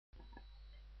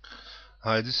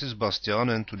Hi, this is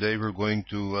Bastiaan, and today we're going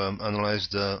to analyze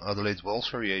the Adelaide-Wahls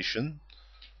variation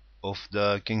of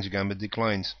the King's Gambit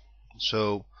declined.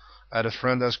 So, I had a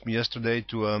friend ask me yesterday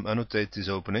to annotate this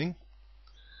opening.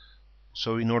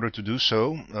 So, in order to do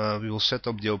so, we will set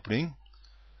up the opening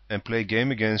and play a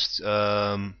game against,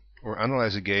 or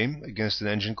analyze a game against an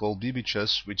engine called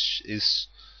Bibichess, which is,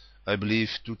 I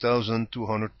believe,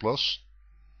 2200 plus.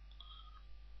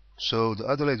 So, the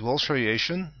Adelaide-Wahls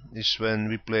variation is when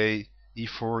we play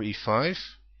E4, E5,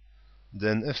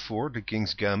 then F4, the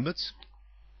King's Gambit.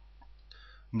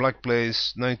 Black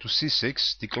plays knight to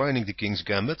C6, declining the King's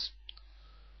Gambit.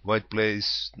 White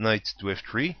plays knight to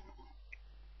F3.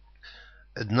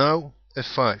 And now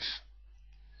F5.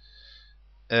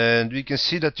 And we can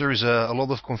see that there is a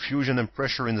lot of confusion and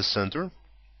pressure in the center.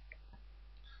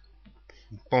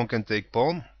 Pawn can take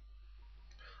pawn,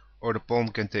 or the pawn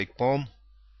can take pawn,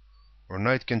 or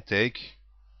knight can take,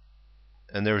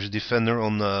 and there is a defender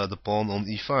on the pawn on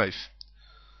E5.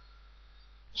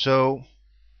 So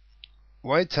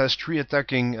White has three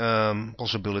attacking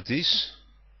possibilities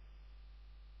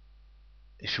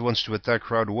if he wants to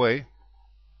attack right away,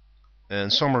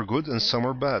 and some are good and some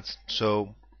are bad.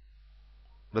 So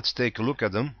let's take a look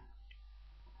at them.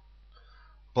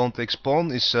 Pawn takes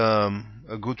pawn is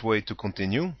a good way to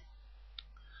continue.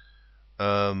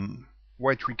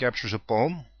 White recaptures a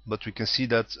pawn, but we can see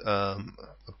that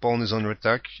a pawn is under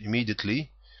attack immediately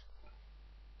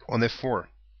on F4.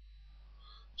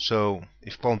 So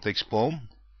if pawn takes pawn,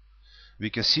 we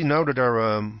can see now that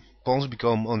our pawns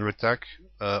become under attack,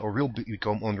 or will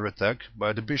become under attack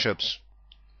by the bishops.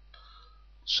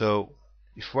 So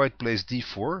if white plays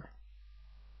d4,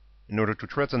 in order to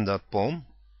threaten that pawn,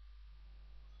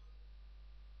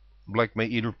 black may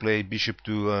either play bishop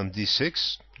to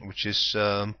d6, which is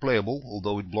playable,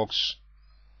 although it blocks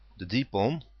the d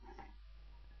pawn,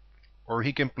 or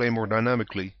he can play more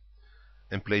dynamically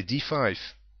and play d5,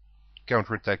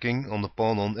 counterattacking on the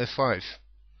pawn on f5.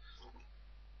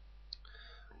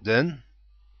 Then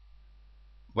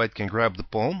white can grab the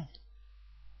pawn,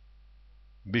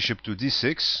 bishop to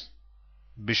d6,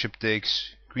 bishop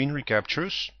takes, queen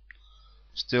recaptures,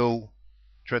 still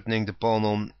threatening the pawn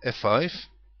on f5,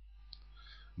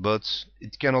 but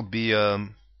it cannot be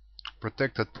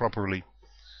protected properly.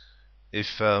 If,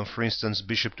 for instance,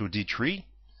 bishop to d3,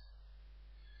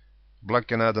 black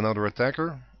can add another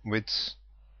attacker with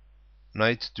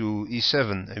knight to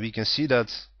e7, and we can see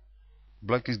that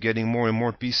black is getting more and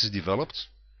more pieces developed.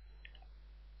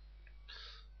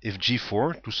 If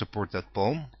g4 to support that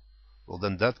pawn, well,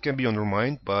 then that can be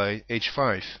undermined by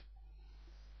h5.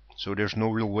 So there's no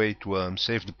real way to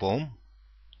save the pawn.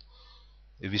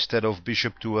 If instead of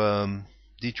bishop to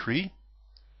d3,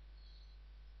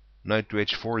 knight to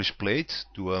h4 is played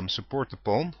to support the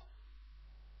pawn,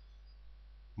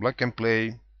 black can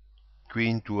play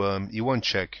queen to e1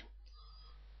 check,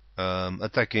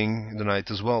 attacking the knight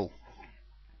as well,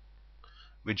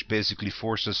 which basically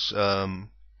forces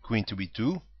queen to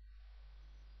b2,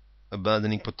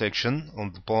 abandoning protection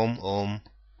on the pawn on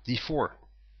d4.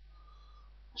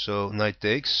 So knight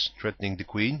takes, threatening the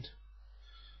queen,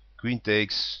 queen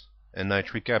takes, and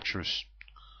knight recaptures,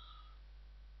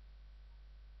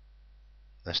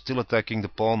 and still attacking the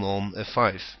pawn on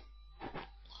f5.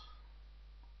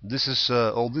 This is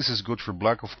all this is good for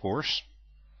black, of course.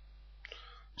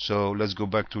 So let's go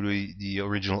back to the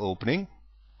original opening.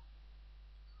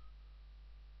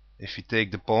 If you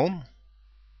take the pawn,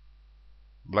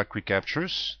 black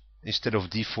recaptures. Instead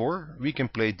of d4, we can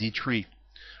play d3.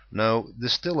 Now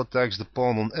this still attacks the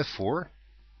pawn on f4,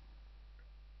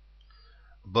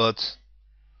 but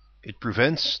it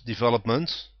prevents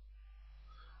development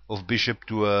of bishop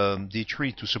to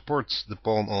d3 to support the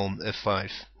pawn on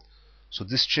f5. So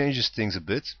this changes things a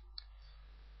bit.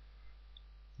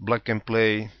 Black can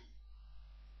play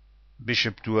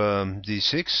bishop to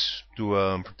d6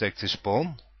 to protect his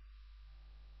pawn.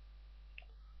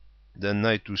 Then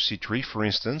knight to c3, for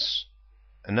instance,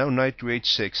 and now knight to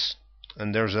h6,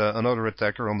 and there's another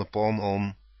attacker on the pawn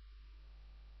on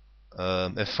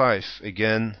f5.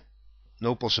 Again,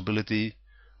 no possibility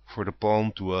for the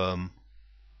pawn to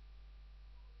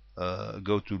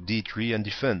go to d3 and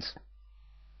defend.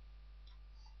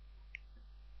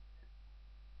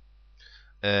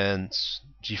 And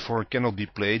g4 cannot be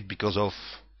played because of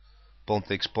pawn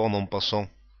takes pawn en passant.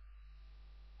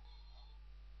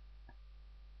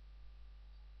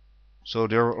 So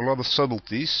there are a lot of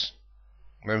subtleties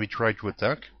when we try to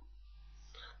attack.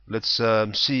 Let's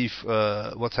see if,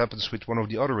 what happens with one of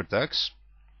the other attacks.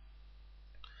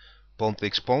 Pawn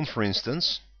takes pawn, for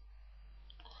instance,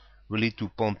 will lead to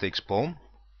pawn takes pawn,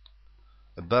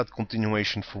 a bad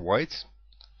continuation for white.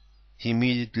 he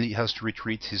immediately has to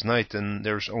retreat his knight, and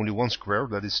there's only one square,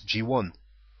 that is G1.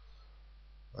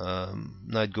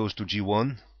 Knight goes to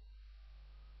G1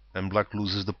 and black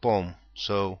loses the pawn,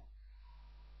 so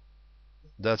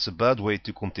that's a bad way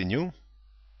to continue.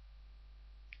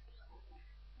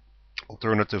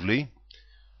 Alternatively,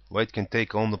 white can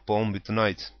take on the pawn with the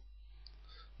knight.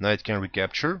 Knight can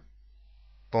recapture,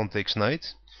 pawn takes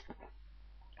knight,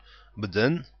 but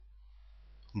then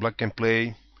black can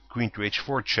play queen to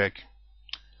h4 check,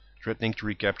 threatening to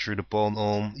recapture the pawn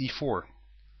on e4.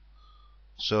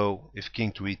 So if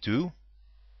king to e2,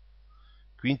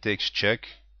 queen takes check,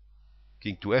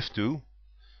 king to f2,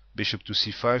 bishop to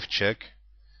c5 check,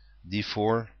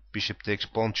 d4, bishop takes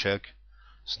pawn check.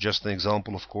 It's just an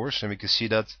example, of course, and we can see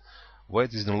that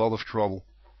white is in a lot of trouble.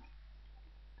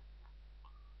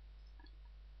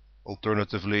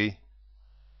 Alternatively,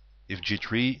 if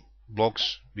g3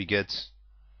 blocks, we get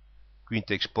queen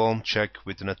takes pawn check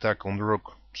with an attack on the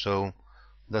rook, so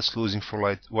that's losing for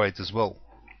white as well.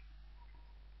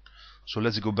 So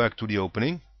let's go back to the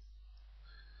opening.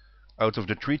 Out of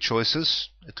the three choices,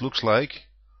 it looks like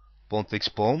pawn takes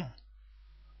pawn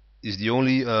is the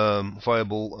only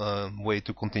viable way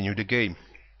to continue the game.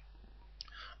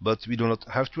 But we do not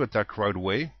have to attack right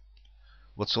away.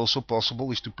 What's also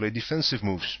possible is to play defensive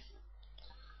moves.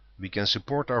 We can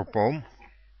support our pawn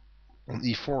on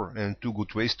e4, and two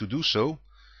good ways to do so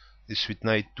is with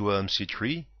knight to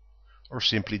c3 or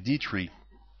simply d3.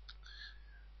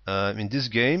 In this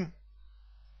game,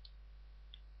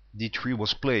 d3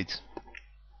 was played,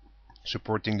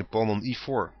 supporting the pawn on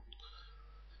e4.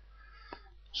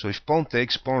 So if pawn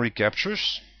takes, pawn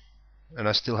recaptures, and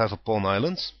I still have a pawn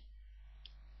island.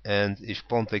 And if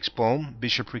pawn takes pawn,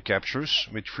 bishop recaptures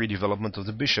with free development of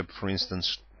the bishop, for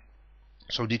instance.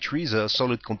 So d3 is a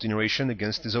solid continuation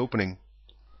against this opening.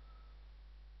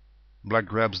 Black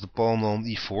grabs the pawn on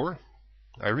e4.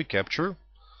 I recapture,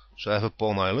 so I have a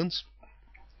pawn island.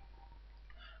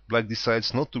 Black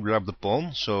decides not to grab the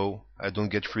pawn, so I don't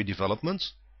get free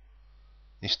development.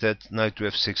 Instead, knight to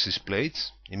f6 is played,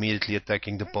 immediately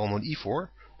attacking the pawn on e4.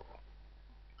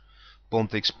 Pawn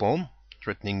takes pawn,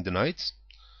 threatening the knight,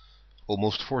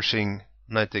 almost forcing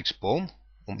knight takes pawn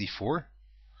on e4.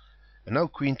 And now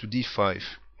queen to d5.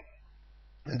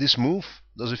 And this move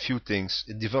does a few things.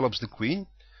 It develops the queen.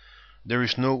 There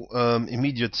is no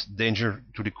immediate danger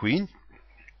to the queen,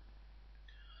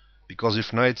 because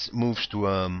if knight moves to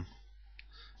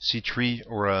c3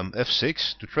 or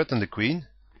f6 to threaten the queen,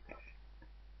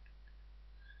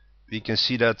 we can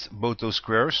see that both those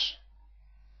squares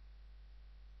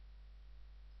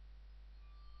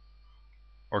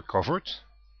are covered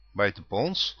by the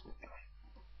pawns.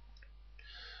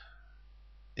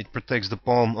 It protects the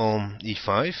pawn on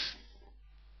e5,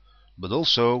 but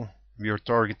also we are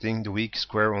targeting the weak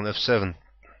square on f7.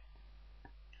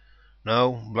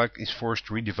 Now black is forced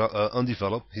to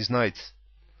undevelop his knight.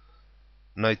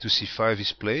 Knight to c5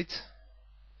 is played,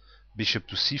 bishop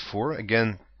to c4,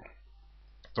 again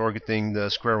targeting the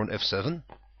square on f7.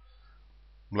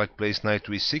 Black plays knight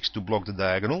to e6 to block the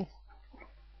diagonal.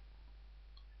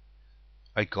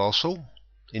 I castle,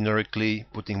 indirectly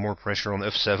putting more pressure on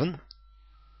f7.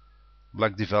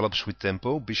 Black develops with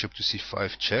tempo, bishop to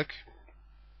c5 check.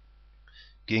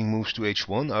 King moves to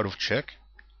h1 out of check.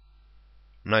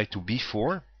 Knight to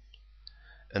b4.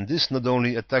 And this not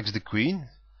only attacks the queen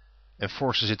and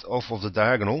forces it off of the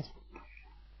diagonal,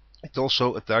 it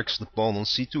also attacks the pawn on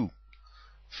c2.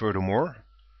 Furthermore,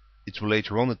 it will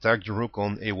later on attack the rook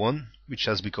on a1, which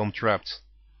has become trapped.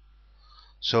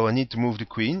 So I need to move the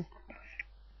queen.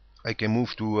 I can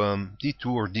move to d2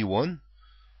 or d1,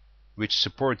 which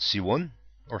supports c1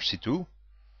 or c2,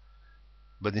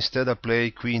 but instead I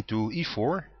play queen to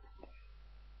e4,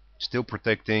 still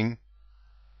protecting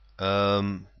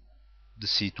the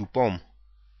c2 pawn.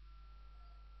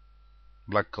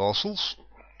 Black castles,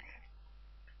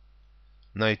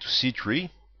 knight to c3,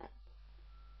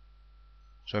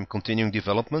 so I'm continuing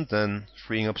development and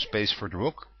freeing up space for the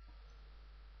rook.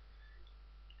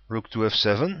 Rook to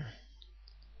f7.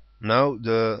 Now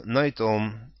the knight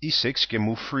on e6 can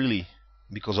move freely,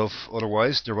 because of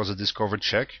otherwise there was a discovered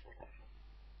check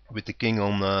with the king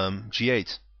on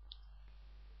g8.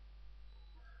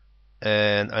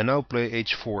 And I now play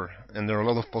h4, and there are a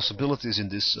lot of possibilities in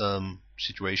this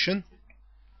situation.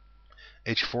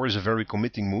 h4 is a very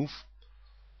committing move.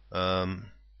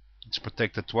 It's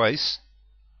protected twice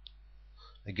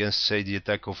against, say, the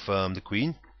attack of the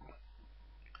queen.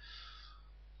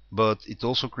 But it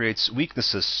also creates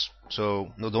weaknesses.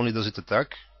 So not only does it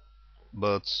attack,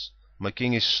 but my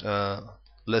king is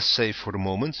less safe for the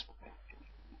moment.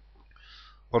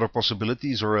 Other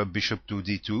possibilities are a bishop to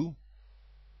d2,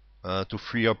 to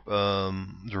free up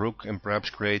the rook and perhaps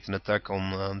create an attack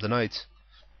on the knight.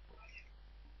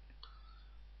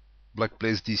 Black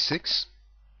plays d6.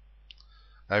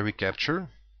 I recapture.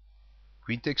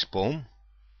 Queen takes pawn.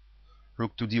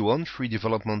 Rook to d1, free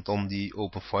development on the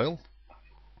open file.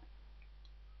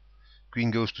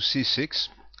 Queen goes to c6.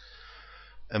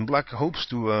 And black hopes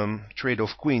to trade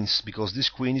off queens, because this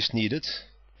queen is needed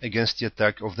against the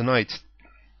attack of the knight.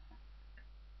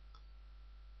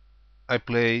 I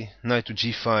play knight to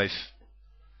g5,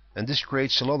 and this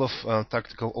creates a lot of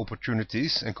tactical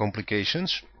opportunities and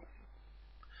complications.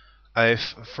 I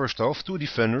have first off two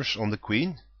defenders on the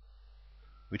queen,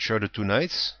 which are the two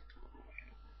knights.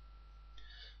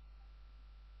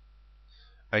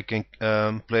 I can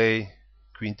play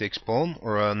queen takes pawn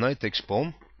or knight takes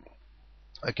pawn.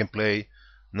 I can play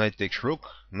knight takes rook,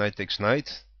 knight takes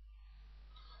knight.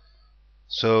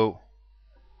 So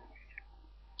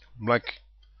black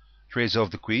trades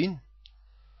off the queen.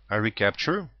 I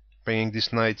recapture, bringing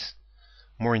this knight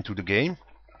more into the game.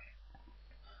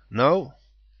 Now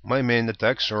my main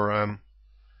attacks are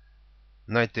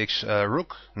knight takes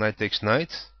rook, knight takes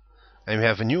knight, and we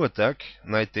have a new attack,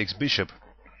 knight takes bishop.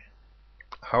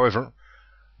 However,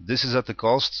 this is at the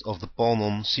cost of the pawn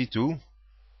on c2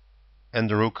 and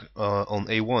the rook on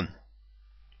a1.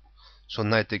 So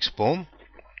knight takes pawn,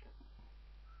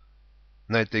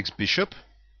 knight takes bishop.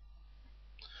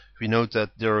 We note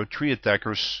that there are three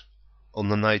attackers on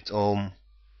the knight on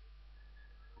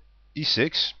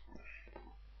e6.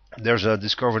 There's a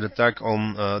discovered attack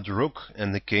on the rook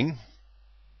and the king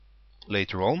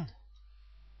later on,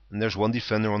 and there's one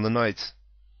defender on the knight.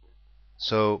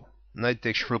 So knight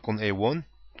takes rook on a1,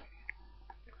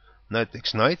 knight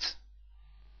takes knight,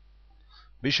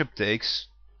 bishop takes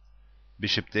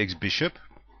bishop.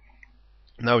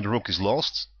 Now the rook is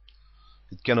lost.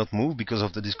 It cannot move because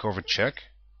of the discovered check.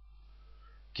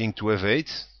 King to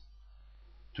f8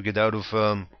 to get out of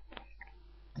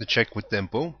the check with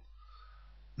tempo.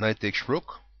 Knight takes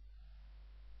rook,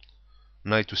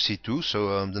 knight to c2,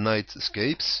 so the knight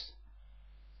escapes,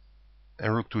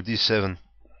 and rook to d7,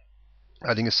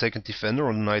 adding a second defender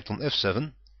on the knight on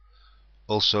f7,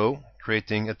 also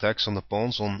creating attacks on the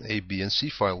pawns on a, b and c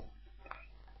file.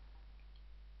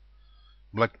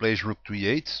 Black plays rook to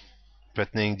e8,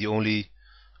 threatening the only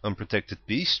unprotected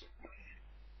piece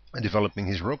and developing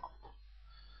his rook.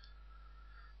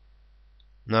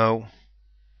 Now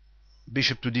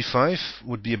bishop to d5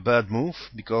 would be a bad move,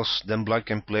 because then black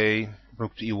can play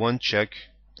rook to e1 check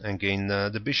and gain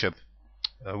the bishop.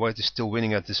 White is still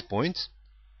winning at this point,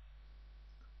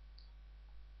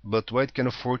 but white can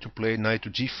afford to play knight to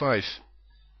g5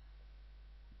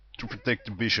 to protect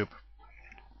the bishop.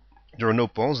 There are no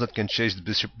pawns that can chase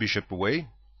the bishop away,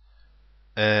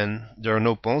 and there are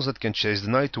no pawns that can chase the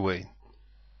knight away,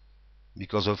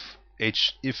 because of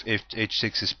if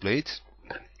h6 is played,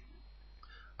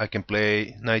 I can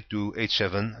play knight to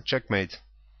h7 checkmate.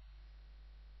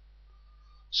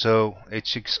 So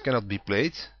h6 cannot be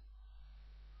played.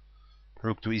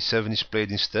 Rook to e7 is played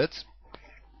instead,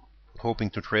 hoping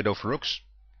to trade off rooks.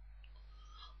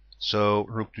 So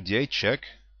rook to d8 check,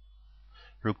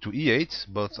 rook to e8,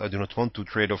 but I do not want to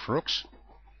trade off rooks.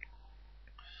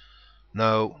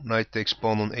 Now knight takes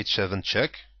pawn on h7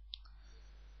 check,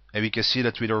 and we can see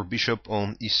that with our bishop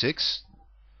on e6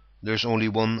 there's only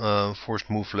one forced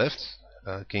move left,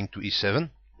 king to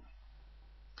e7.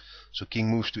 So king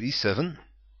moves to e7,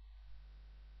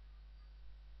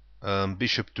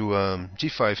 bishop to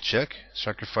g5 check,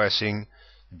 sacrificing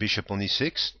bishop on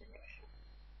e6.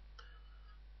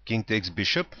 King takes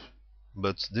bishop,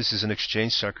 but this is an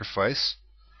exchange sacrifice.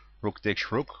 Rook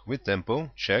takes rook with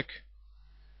tempo, check.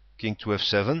 King to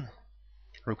f7,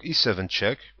 rook e7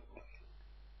 check.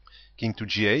 King to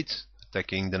g8,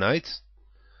 attacking the knight.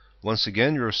 Once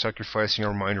again, you're sacrificing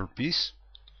our minor piece.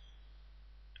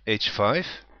 h5,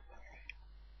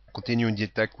 continuing the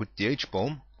attack with the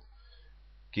h-pawn.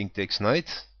 King takes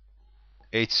knight,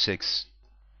 h6.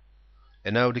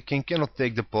 And now the king cannot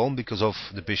take the pawn because of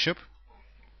the bishop,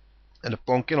 and the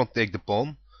pawn cannot take the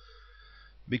pawn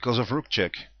because of rook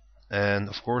check. And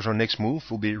of course our next move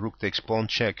will be rook takes pawn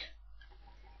check.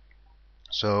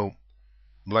 So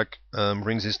black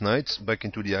brings his knight back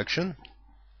into the action.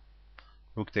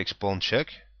 Rook takes pawn check,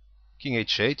 king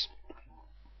h8,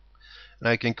 and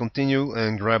I can continue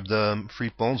and grab the free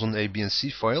pawns on a, b and c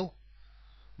file,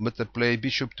 but I play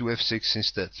bishop to f6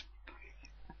 instead.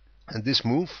 And this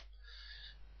move,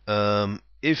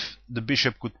 if the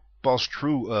bishop could pass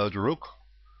through the rook,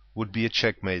 would be a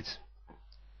checkmate.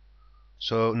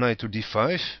 So knight to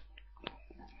d5,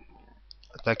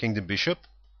 attacking the bishop,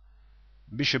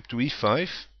 bishop to e5,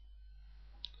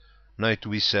 knight to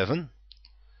e7,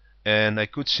 and I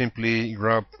could simply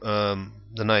grab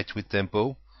the knight with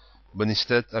tempo, but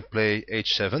instead I play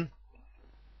h7,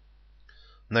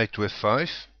 knight to f5,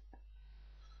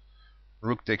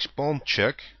 rook takes pawn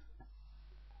check,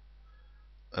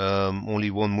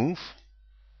 only one move,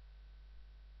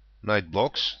 knight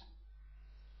blocks,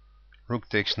 rook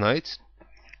takes knight,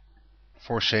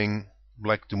 forcing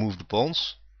black to move the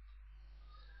pawns.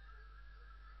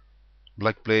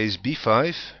 Black plays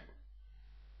b5,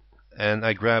 and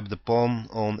I grab the pawn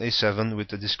on a7 with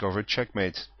the discovered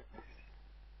checkmate.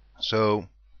 So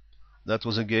that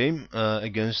was a game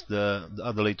against the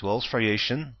Adelaide-Wahls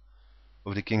variation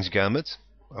of the King's Gambit.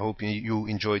 I hope you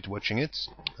enjoyed watching it,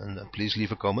 and please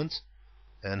leave a comment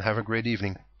and have a great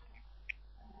evening.